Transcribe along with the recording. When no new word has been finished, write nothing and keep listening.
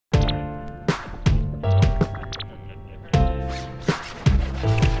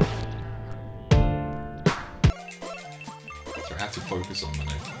focus on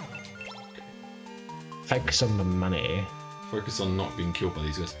money. Focus on the money. Focus on not being killed by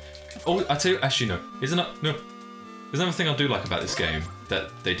these guys. Oh, I tell you, actually no. There's another thing I do like about this game that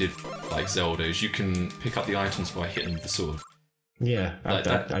they did like Zelda is you can pick up the items by hitting the sword. Yeah, Like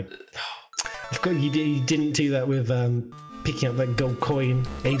I forgot you didn't do that with picking up that gold coin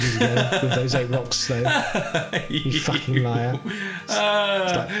ages ago with those 8 rocks though. You fucking liar.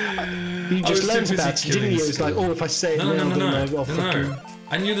 You just learned about it, didn't you? It was like, oh, if I say it no. fucking...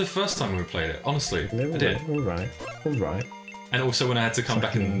 I knew the first time we played it, honestly. I did. Alright. And also when I had to come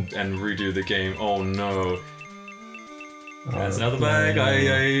back and redo the game, oh no. That's another bag.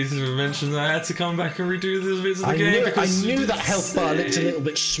 I mentioned that I had to come back and redo the bits of the game because... I knew that health bar looked a little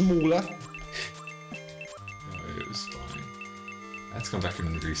bit smaller. No, it was fine. I had to come back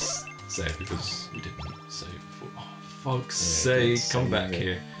and resave because we didn't save before. Oh, fuck's sake, come back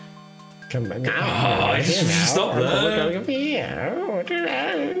here. Come back now. Oh, I just stop there.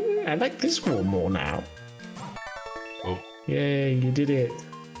 I like this one more now. Oh. Yay, you did it.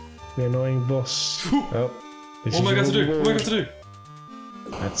 The annoying boss. Oh. What am I going to do? What am I going to do?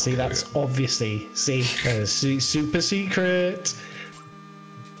 Let's see, that's obviously, super secret.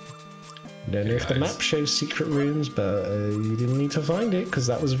 Don't know if the map shows secret rooms, but you didn't need to find it because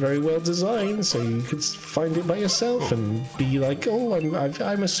that was very well designed, so you could find it by yourself and be like, oh,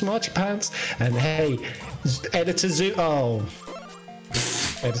 I'm a smarty pants. And hey, editor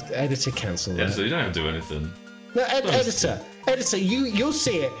editor cancel that. Yeah, so you don't have to do anything. No, editor, you'll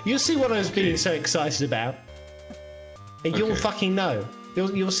see it. You'll see what I was being so excited about. And you'll fucking know.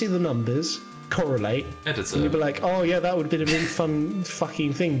 You'll see the numbers correlate. Editor. And you'll be like, oh yeah, that would have been a really fun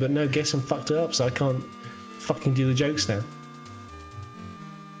fucking thing, but no, guess I fucked it up, so I can't fucking do the jokes now.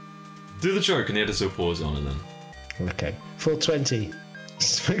 Do the joke and the editor will pause on it then. Okay. 420.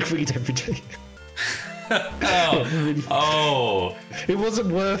 Smoke weed every day. Oh. It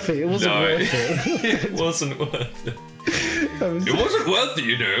wasn't worth it. It wasn't worth it. It wasn't worth it. It wasn't worth it,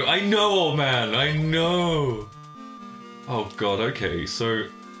 you know. I know, old man. I know. Oh god, okay, so...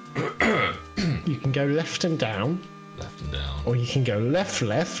 You can go left and down. Left and down. Or you can go left,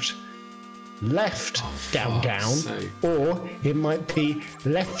 down, sake. or it might be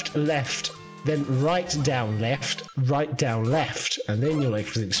left, then right, down, left, and then you'll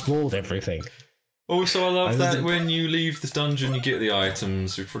have explored everything. Also, I love that when you leave this dungeon, you get the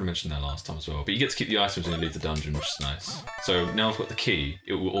items. We've probably mentioned that last time as well, but you get to keep the items when you leave the dungeon, which is nice. So now I've got the key,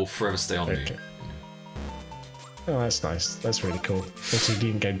 it will all forever stay on me. Oh, that's nice. That's really cool. Also, you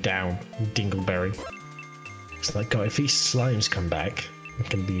didn't go down, Dingleberry. It's like, God, if these slimes come back, I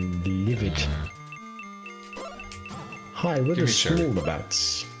can be livid. Hi, we're the smaller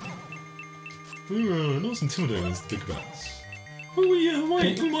bats. Not as intimidating as the big bats. Oh yeah,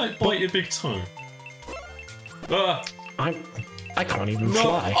 we might bite your big toe. Ah! I can't even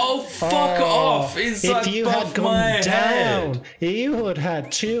fly. Oh, fuck off! It's if you had gone down, you would have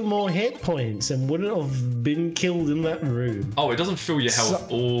had 2 more hit points and wouldn't have been killed in that room. Oh, it doesn't fill your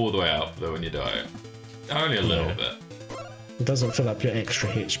health all the way up though when you die. Only a little bit. It doesn't fill up your extra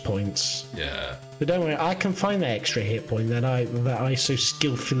hit points. Yeah. But don't worry, I can find that extra hit point that I so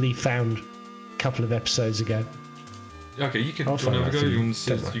skillfully found a couple of episodes ago. Okay, you can. Do you want to go?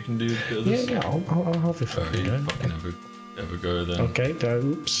 You can do a bit of this. Yeah, I'll have a fucking go. Have a go then. Okay,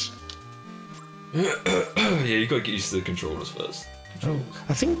 oops. Yeah, you got to get used to the controllers first. Oh,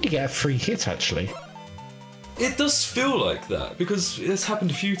 I think you get a free hit actually. It does feel like that because it's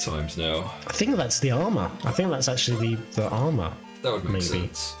happened a few times now. I think that's the armor. I think that's actually the armor. That would make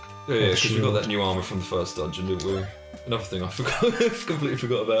sense. Yeah, because we got that new armor from the first dungeon, didn't we? Another thing I forgot. I completely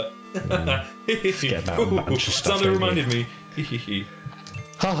forgot about. Forget about a bunch of stuff. Something reminded me. Hee.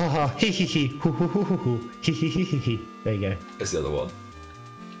 Ha ha ha, hee hee hee, hoo hoo hoo hoo hoo, hee hee hee hee hee. There you go. It's the other one.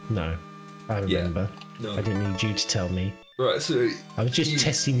 No, I remember. Yeah. No. I didn't need you to tell me. Right, so... I was just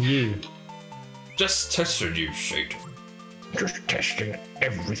testing you. Just testing you, Satan. Just testing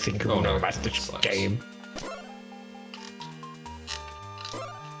everything you know about this game.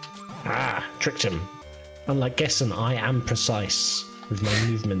 Ah, tricked him. Unlike Gesson, I am precise with my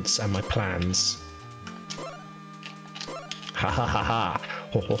movements and my plans. Ha ha ha ha.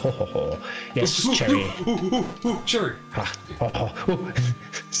 Ho ho ho ho ho. Yes, Cherry. Cherry. Ha, ho, ho, ho.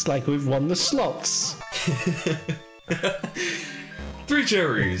 It's like we've won the slots. 3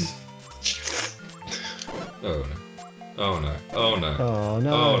 cherries. Oh no. Oh no. Oh no. Oh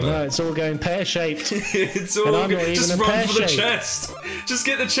no. No, it's all going pear-shaped. It's all going. Just run for the chest. Just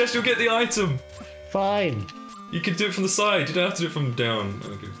get the chest, you'll get the item. Fine. You can do it from the side, you don't have to do it from down.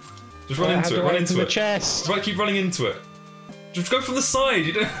 Okay. Just run into it, run into the it. Chest. Right, keep running into it. Just go from the side,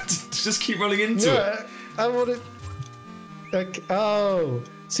 you don't have to just keep running into it. I want it. Okay. Oh,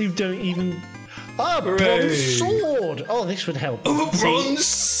 so you don't even. Ah, Hooray. bronze sword. Oh, this would help. Oh, a bronze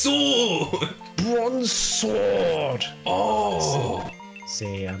sword! Bronze sword. Oh!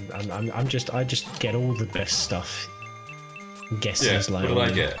 See, I just get all the best stuff. Guesses Yeah, like. what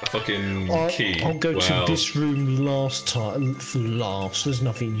did I get? A fucking key. I'll go Wow. to this room last time. For last, there's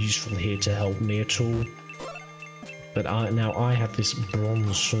nothing useful here to help me at all. But now I have this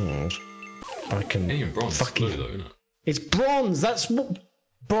bronze sword. I can. Hey, in bronze. fucking. Blue, though, isn't it? It's bronze. That's what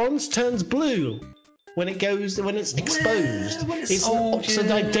bronze turns blue when it's exposed. When it's old,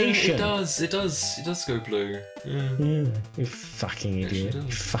 oxidation. Yeah, it does go blue. Yeah. Yeah, you fucking idiot. does.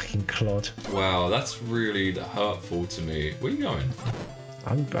 You fucking clod. Wow, that's really hurtful to me. Where are you going?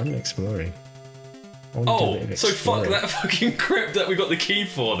 I'm exploring. I wanna do a bit Oh, of so fuck exploring. that fucking crypt that we got the key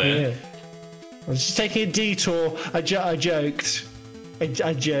for then. Yeah. I was just taking a detour. I joked. I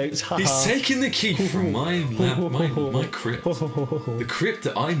joked. Haha. He's taking the key from my crypt. The crypt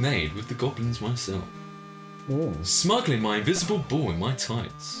that I made with the goblins myself. Ooh, Smuggling my invisible ball in my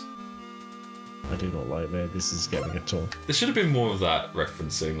tights. I do not like where this is going at all. There should have been more of that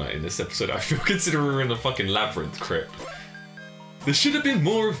referencing like in this episode, I feel, considering we're in the fucking labyrinth crypt. There should have been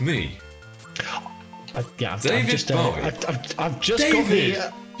more of me. David Bowie. I've just David, got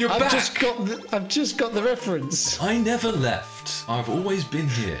the. you're I've back. just got the reference. I never left. I've always been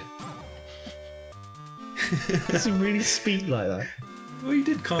here. Does he really speak like that? Well, he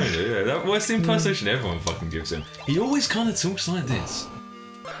did kind of, yeah. That's the impersonation everyone fucking gives him. He always kind of talks like this.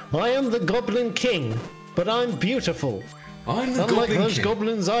 I am the Goblin King, but I'm beautiful. I'm the Unlike Goblin those King.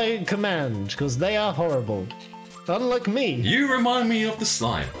 goblins I command, because they are horrible. Unlike me. You remind me of the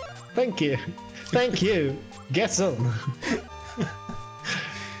slime. Thank you. Thank you. Get on.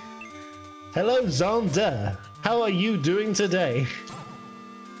 Hello, Zonda. How are you doing today?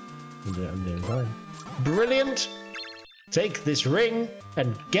 I'm doing fine. Brilliant. Take this ring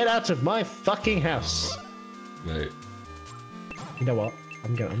and get out of my fucking house. Mate. You know what?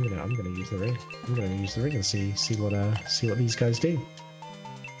 I'm gonna use the ring. I'm gonna use the ring and see what these guys do.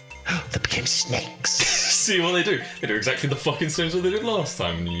 They became snakes. See what they do? They do exactly the fucking same as what they did last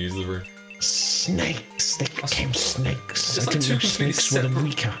time when you used the ring. Snakes. They became snakes. It's I like didn't two know completely snakes were the separate-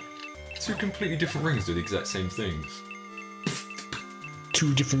 weaker. Two completely different rings do the exact same things.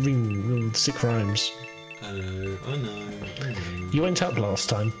 Two different ring sick rhymes. I know. You went up last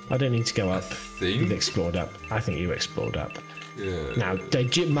time. I don't need to go up. Think? You've explored up. I think you explored up. Yeah. Now,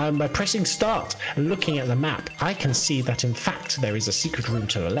 by pressing start and looking at the map, I can see that in fact there is a secret room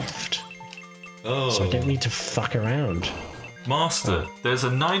to the left. Oh. So I don't need to fuck around. Master, there's a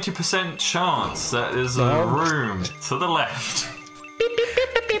 90% chance that there's a No. room to the left.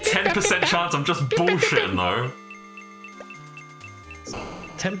 10% chance I'm just bullshitting though.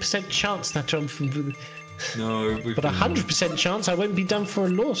 10% chance that I'm from. No, we've But 100% chance I won't be done for a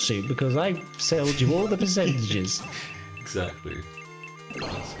lawsuit because I sold you all the percentages. Exactly.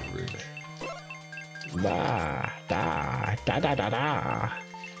 That's a room. Da.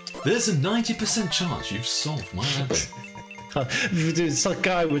 There's a 90% chance you've solved my labyrinth. Some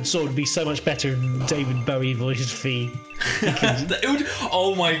guy would sort of be so much better than David Bowie voiced Fee. It would,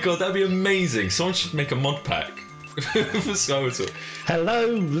 oh my god, that'd be amazing. Someone should make a mod pack for Skyward Sword. Hello,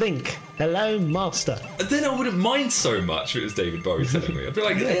 Link. Hello, Master. And then I wouldn't mind so much if it was David Bowie telling me. I'd be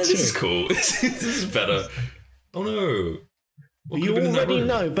like, yeah, this is cool. This is better. Oh no. What could You have been in that already room?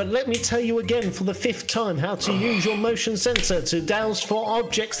 know, but let me tell you again for the 5th time how to use your motion sensor to douse for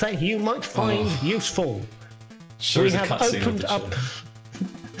objects that you might find useful. Shows We a have cutscene of opened the up.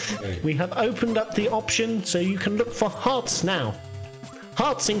 shit. We have opened up the option so you can look for hearts now.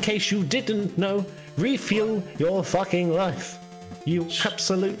 Hearts, in case you didn't know, refuel your fucking life. You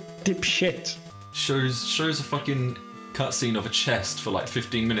absolute dipshit. Shows a fucking cutscene of a chest for like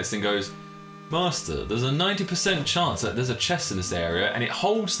 15 minutes and goes, Master, there's a 90% chance that there's a chest in this area and it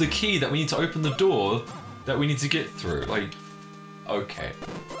holds the key that we need to open the door that we need to get through. Like, okay.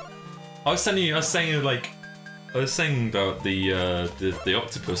 I was saying about the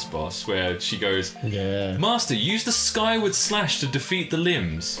octopus boss where she goes, Yeah. Master, use the skyward slash to defeat the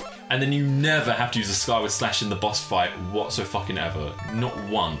limbs. And then you never have to use the skyward slash in the boss fight whatsoever. Not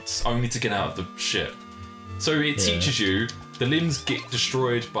once. Only to get out of the ship. So it teaches you the limbs get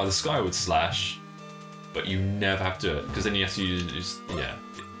destroyed by the skyward slash, but you never have to do it. Because then you have to use, yeah.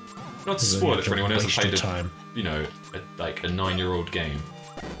 Not to spoil it for anyone else who played a 9-year-old game.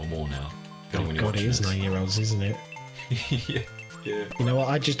 Or more now. Oh god, it is 9-year-olds, isn't it? yeah. You know what?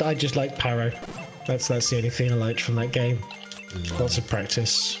 I just like Paro. That's the only thing I liked from that game. Lots of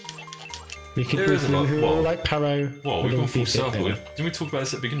practice. We could There is a lot. we Whoa. all like Paro. Whoa, we'll we've all gone full be fit circle. better. Didn't we talk about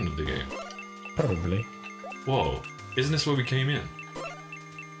this at the beginning of the game? Probably. Whoa. Isn't this where we came in?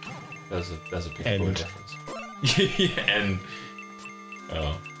 There's a big End. reference. Yeah, end.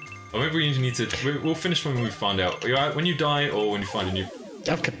 Oh. Or maybe we need to. We'll finish when we find out. Are you alright when you die or when you find a new.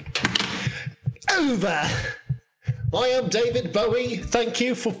 Okay. Over! I am David Bowie. Thank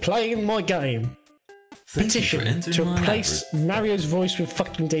you for playing my game. Petition to replace Mario's voice with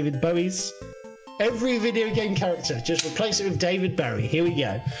fucking David Bowie's. Every video game character, just replace it with David Bowie. Here we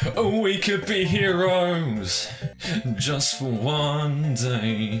go. Oh, we could be heroes just for one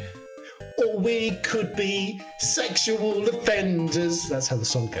day. Or we could be sexual offenders. That's how the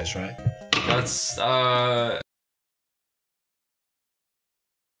song goes, right? That's I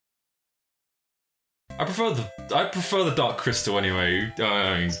prefer the Dark Crystal anyway.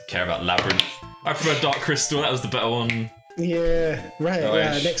 I don't care about Labyrinth. I prefer Dark Crystal. That was the better one. Yeah, right. No,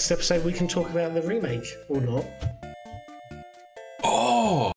 Next episode we can talk about the remake or not.